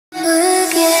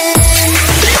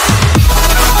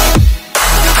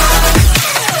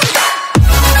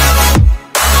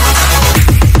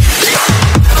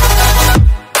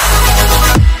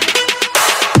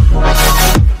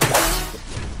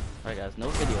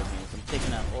games. I'm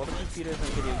taking out all the computers and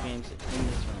video games in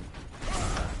this room.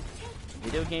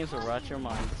 Video games will rot your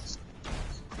minds.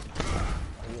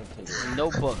 No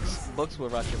books. Books will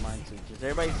rot your mind too. Just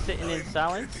everybody sitting in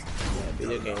silence. Yeah,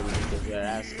 video games, because you're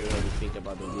asking what you think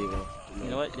about the legal. You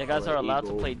know what? You guys are allowed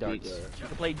to play darts. You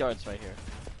can play darts right here.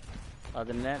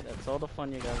 Other than that, that's all the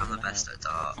fun you guys are I'm the best at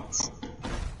darts.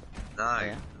 No.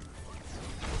 Yeah.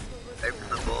 Open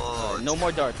the board. No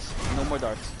more darts. No more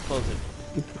darts. Close it.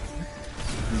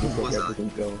 Bullseye. There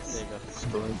you go.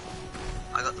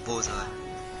 I got the bullseye.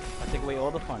 I take away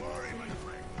all the fun.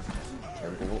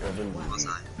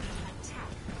 Bullseye.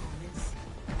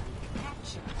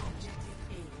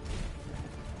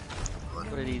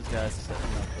 What are these guys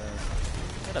setting up, guys?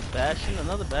 Got a Bastion,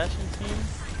 another Bastion team?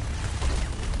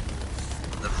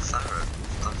 The Pharaoh.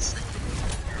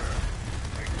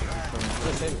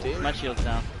 The same team? My shield's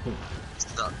down. It's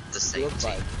not the same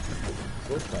team.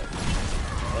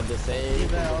 And the same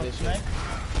position.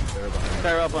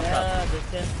 Pharaoh up on top. Yeah, the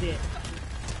same team.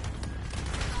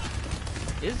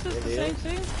 Is this the same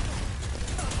team?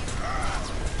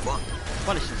 What?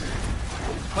 Punish this.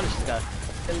 Punish this guy.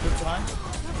 Kill this one.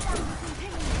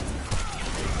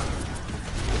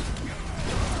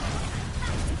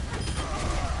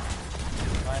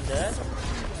 One dead.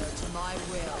 To my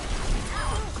will.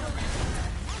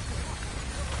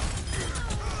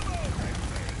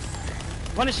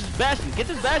 Punish this Bastion. Get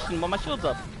this Bastion while my shield's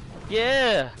up.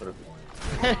 Yeah.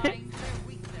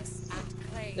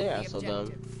 Yeah, so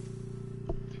dumb.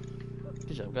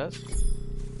 Good job, guys.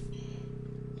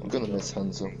 I'm gonna miss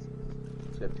Hanzo.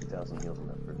 He's got 2,000 heals on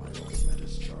that for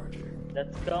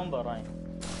That's combo, Ryan.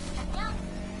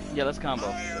 Yeah, let's combo.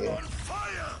 Yeah.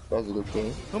 That was a good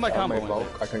game. Who am I comboing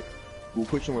with? We'll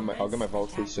push in with my. I'll get my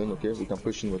Valk pretty soon. Okay, we can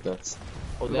push in with that.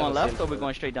 Are we going left or are we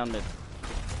going straight down mid?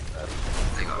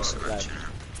 They got so much. Yeah,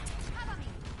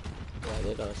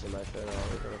 they got so much.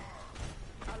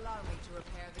 Allow me to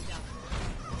repair the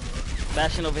damage.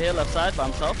 Bastion over here, left side by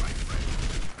himself.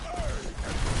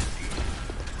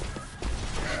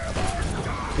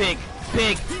 Pig,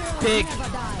 pig, pig,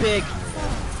 pig.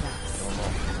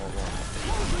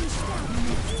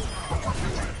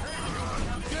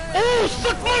 Oh,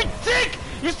 suck my dick!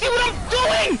 You see what I'm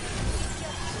doing?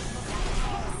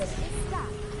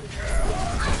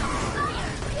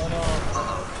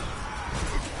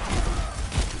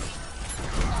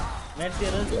 Mercy,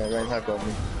 Rus. Yeah, Reinhardt got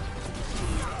me.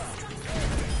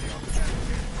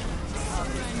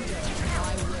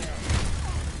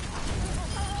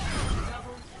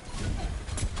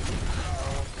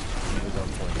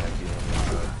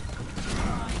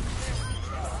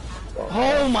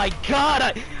 Oh my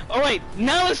god! Alright,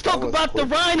 now let's talk about the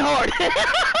Reinhardt!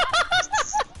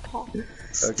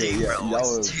 Okay, yeah, that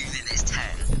was 2 minutes 10.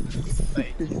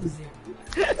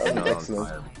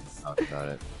 excellent. Got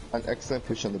it. An excellent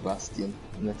push on the Bastion.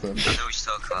 Nothing. I know we should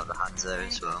talk about the Hanzo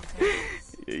as well.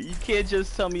 You can't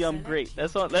just tell me I'm great.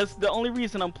 That's all. That's the only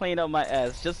reason I'm playing out my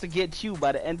ass, just to get you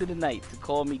by the end of the night to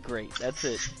call me great. That's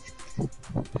it.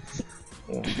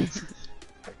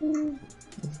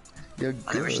 You're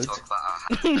I know we should good. talk about our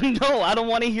Hanzo. No, I don't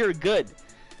want to hear good.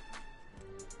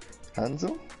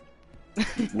 Hanzo?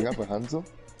 We have a Hanzo?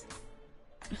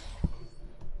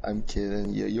 I'm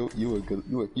kidding. Yeah, you were good.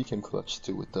 You can clutch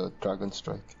too with the Dragon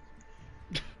Strike.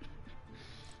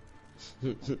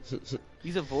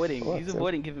 He's avoiding. What? He's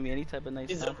avoiding giving me any type of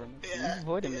nice compliment. He's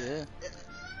avoiding me.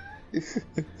 Yeah.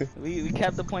 We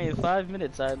capped the point in 5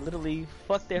 minutes. I literally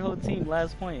fucked their whole team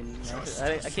last point.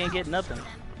 I can't get nothing.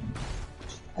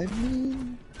 I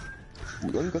mean,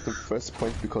 we only got the first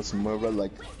point because Mura,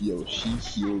 like, yo, she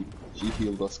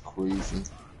healed us crazy.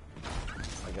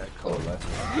 I got cold left.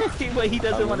 But he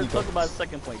doesn't want to talk about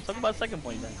second point. Talk about second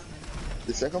point then.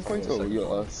 The second point? Oh,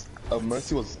 yo,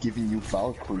 Mercy was giving you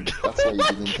Valkyrie. That's why you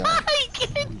didn't die. I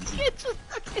can't get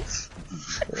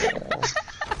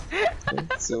Yeah.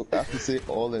 So, I have to say,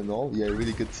 all in all, you're a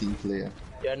really good team player.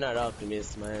 You're not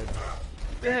optimist, man.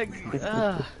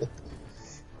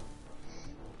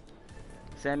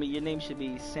 Sammy, your name should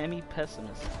be Sammy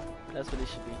Pessimist. That's what it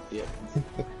should be. Yep.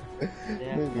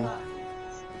 Maybe.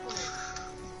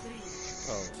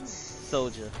 Oh,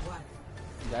 soldier.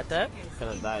 You got that?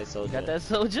 Gonna die, soldier. Got that,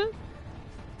 soldier?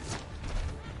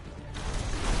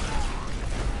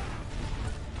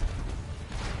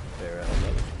 Fair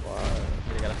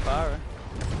They got a fire.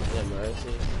 Yeah,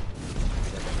 Mercy.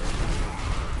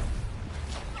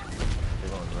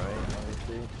 They're going right,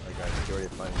 obviously. I got majority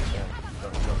of finding that.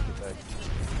 Don't get back.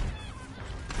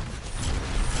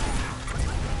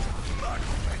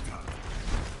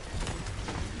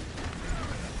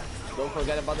 Don't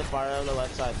forget about the fire on the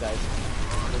left side, guys.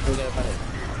 Don't forget about it.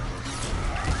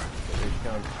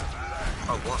 down.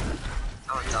 Oh, what?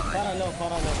 Oh, I died. Far low, far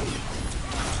low.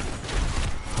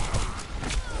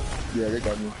 Yeah, they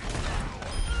got me.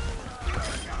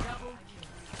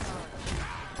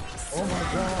 Oh my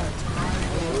god.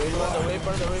 The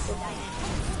Reaper.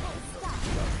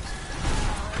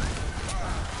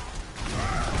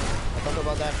 I talk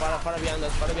about that. Far behind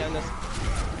us.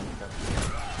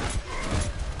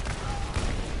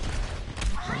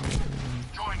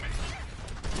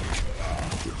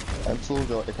 I'm told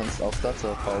you I'll start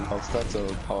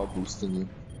a power boosting you.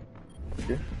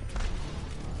 Okay?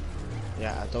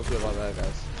 Yeah, I talked to you about that,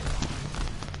 guys.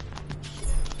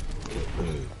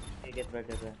 We get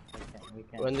better there. We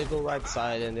can. When they go right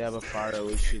side and they have a fire,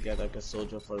 we should get like a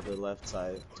soldier for the left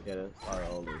side to get a fire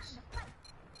always.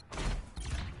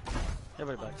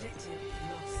 Everybody back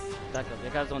up. Back up. You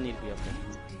guys don't need to be up there.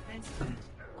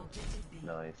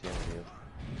 No, it's you.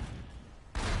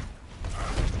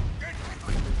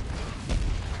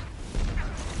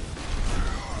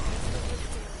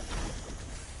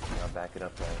 Now back it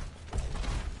up, right?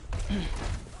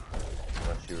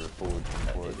 Unless you're forward.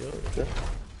 Yeah.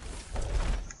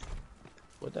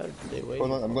 What are they waiting?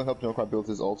 Hold on, I'm gonna help Jonquan build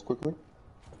his ult quickly.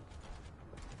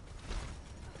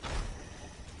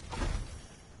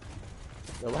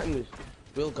 The one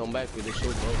will come back with a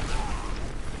shield bow.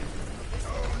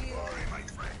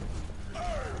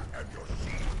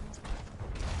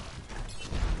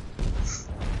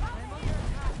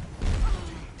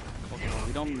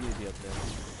 We don't need to be up there.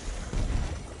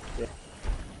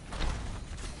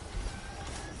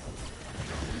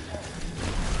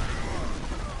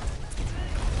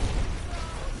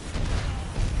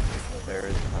 There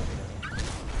is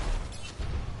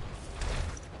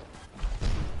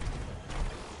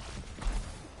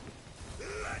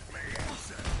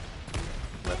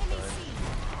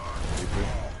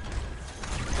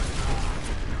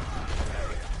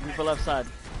Reaper left side.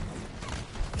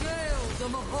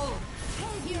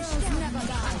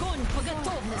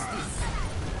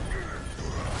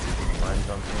 Mine's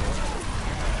on field.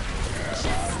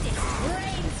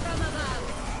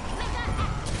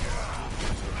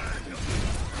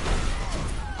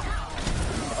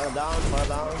 Far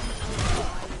down.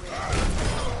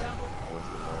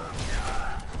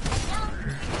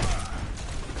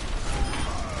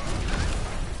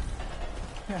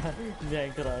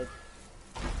 Jank right.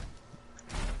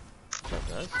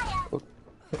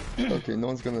 Okay, no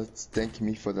one's gonna thank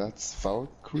me for that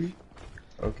Valkyrie.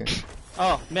 Okay.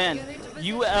 Oh man,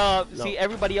 you see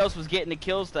everybody else was getting the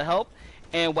kills to help,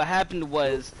 and what happened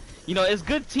was, you know, it's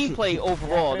good team play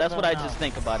overall. That's what I just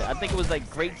think about it. I think it was like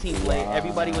great team play.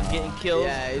 Everybody was getting kills.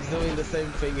 Yeah, he's doing the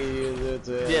same thing you do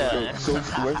to. Yeah. So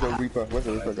where's the Reaper? Where's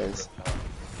the Reaper, guys?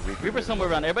 Reaper's somewhere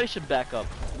around. Everybody should back up.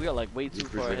 We are like way too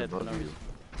Reaper's far right ahead for above no you. reason.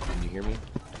 Can you hear me?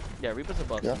 Yeah, Reaper's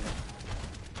above. Yeah. somewhere.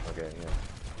 Okay, yeah.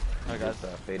 Alright guys, Just,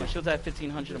 my faded. shield's at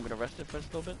 1500. I'm gonna rest it for a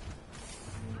little bit.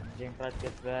 Jank right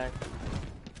gets back.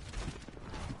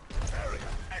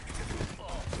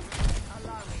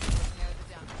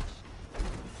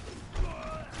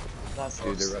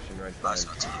 Dude, they're rushing right Last side.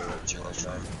 one to They're the rushing right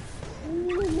side.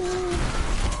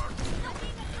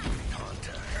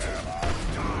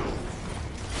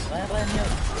 Ryan here.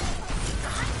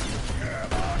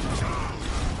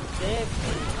 Save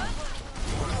me.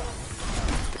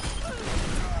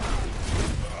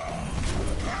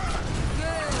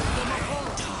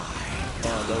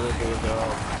 Oh, the Reaper with their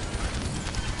ult.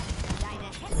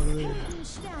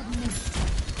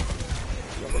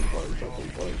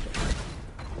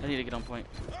 I need to get on point.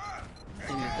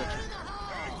 I need to touch it.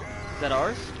 Is that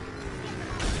ours?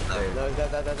 No,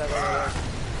 that.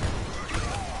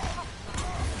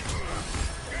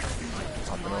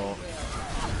 Popping ult.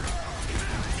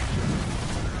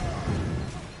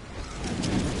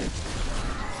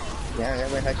 Yeah,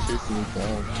 my heck chasing me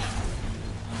down.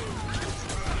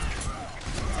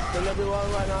 Kill everyone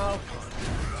right now.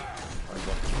 My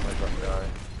drop guy.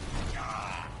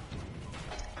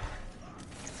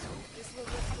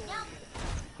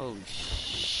 Holy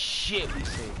shit, we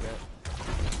saved that.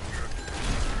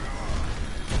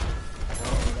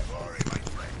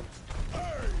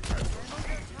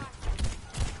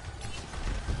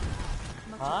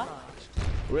 Huh?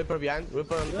 Reaper behind.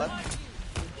 Reaper on the left.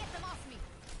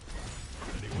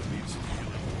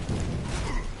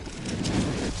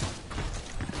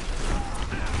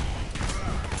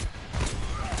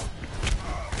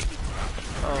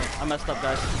 Oh, I messed up,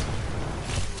 guys.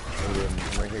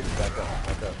 I'm right here, just back up.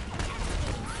 I'm dead.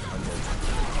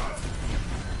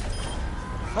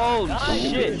 Holy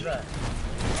shit!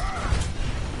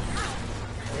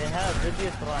 They have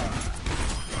reduced Ryan.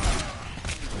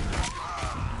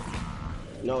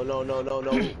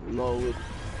 No.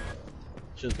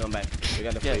 Just come back. We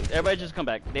gotta Yeah, fight. everybody just come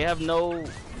back. They have no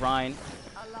Ryan.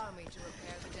 Allow me to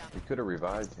repair the damage. We could have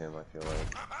revived him, I feel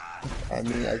like. I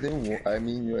mean, I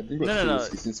think we're No.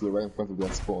 since we're right in front of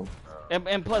that spawn.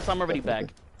 And plus, I'm already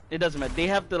back. It doesn't matter. They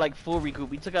have to like full regroup.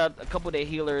 We took out a couple of their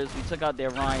healers. We took out their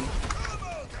Ryan.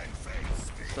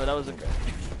 So that was a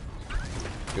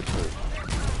Good move.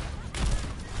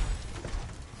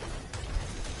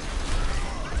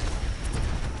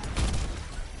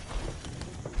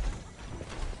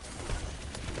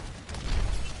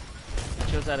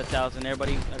 Just at 1,000.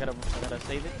 Everybody, I gotta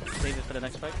save it. Save it for the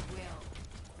next fight.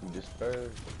 Just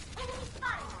first.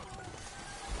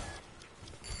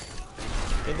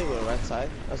 I think we're right side.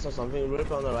 I saw something. Rip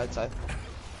on the right side.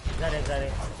 Got it.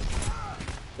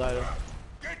 Got it.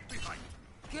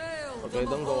 Kill Okay,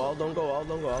 don't go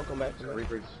out. Come back.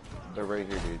 Reapers, they're right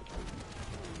here, dude.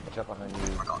 Watch out behind you.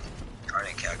 I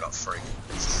didn't care, I got 3.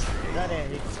 Got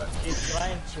it. He's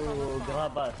trying to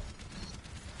grab us.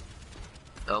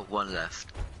 Oh, 1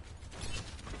 left.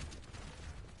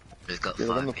 He's got They're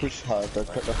 5 gonna people. push hard. They're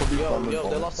probably farming Yo, they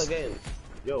bombs. lost again.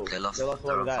 Yo, They lost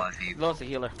one guy. 5 people. Lost a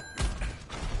healer.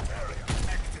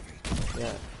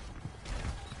 Yeah.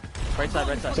 Right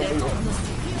side.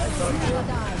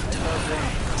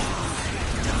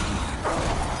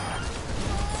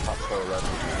 Hostile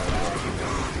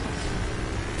left.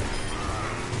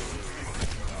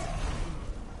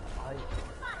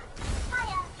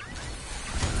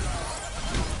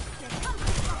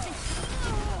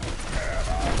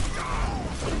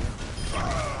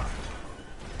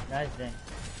 Nice thing.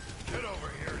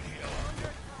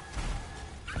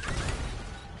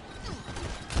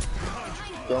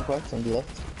 Ground cracks on the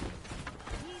left.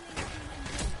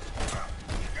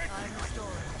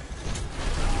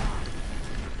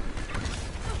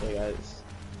 Hey guys,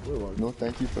 we won. No,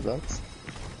 thank you for that.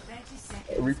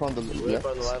 Reap on the Rip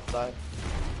on the left. left side.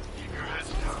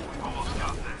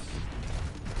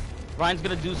 Ryan's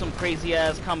gonna do some crazy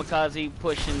ass kamikaze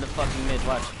push in the fucking mid.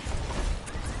 Watch.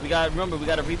 Remember, we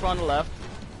got a Reaper on the left.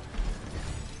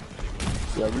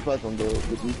 Yeah, Reapers on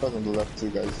the left too,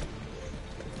 guys.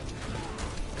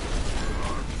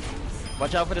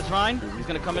 Watch out for this Ryan. He's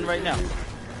gonna come in right now.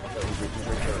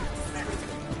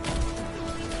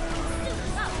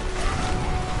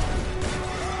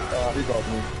 He got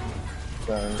me.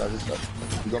 And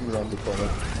he got me around the corner.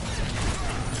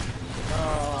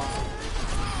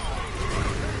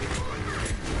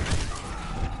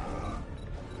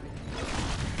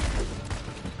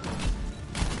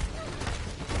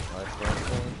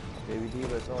 Baby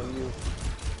Diva, it's all you.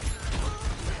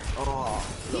 Oh,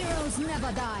 Heroes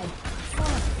never die.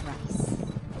 For price.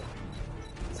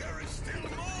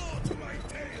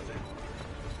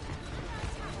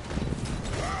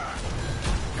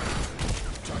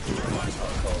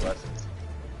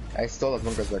 I stole as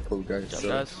long as I could, guys. Job So.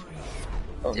 guys.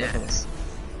 Oh, Yes.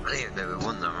 I didn't even know we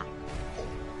won though.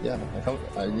 yeah,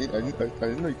 I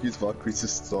didn't know you could use Valkyrie to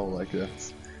stall like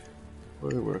that.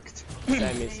 But it worked.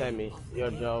 Sammy,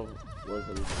 your job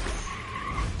wasn't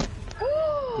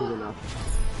good enough.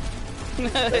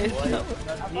 It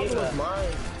was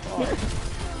mine.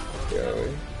 Yeah, right.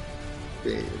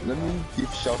 Okay, let me give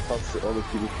shoutouts to all the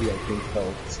people who I think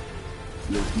helped.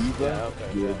 Your Diva, Yeah,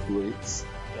 okay, your yeah. Great,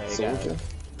 Yeah, you got Soldier,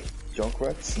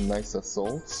 Junkrats, Nice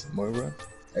Assault, Moira,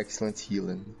 excellent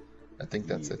healing. I think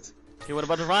that's it. Okay, what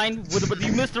about the Ryan? What about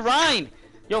you, Mr. Ryan?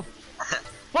 Yo,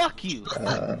 fuck you.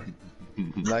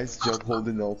 Nice job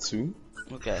holding L2.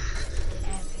 Okay.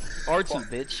 R2,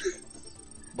 bitch.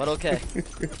 But okay.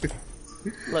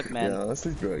 Look, man. Yeah,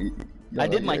 honestly, bro. I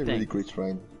did my you're a thing. really great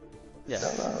trying. Yeah.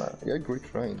 Nah, you're a great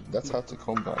trying. That's hard to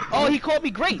come by. Oh, he called me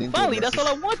great. Didn't do Finally, that's all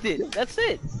I unnecessary- wanted. That's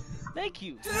it. Thank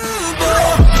you.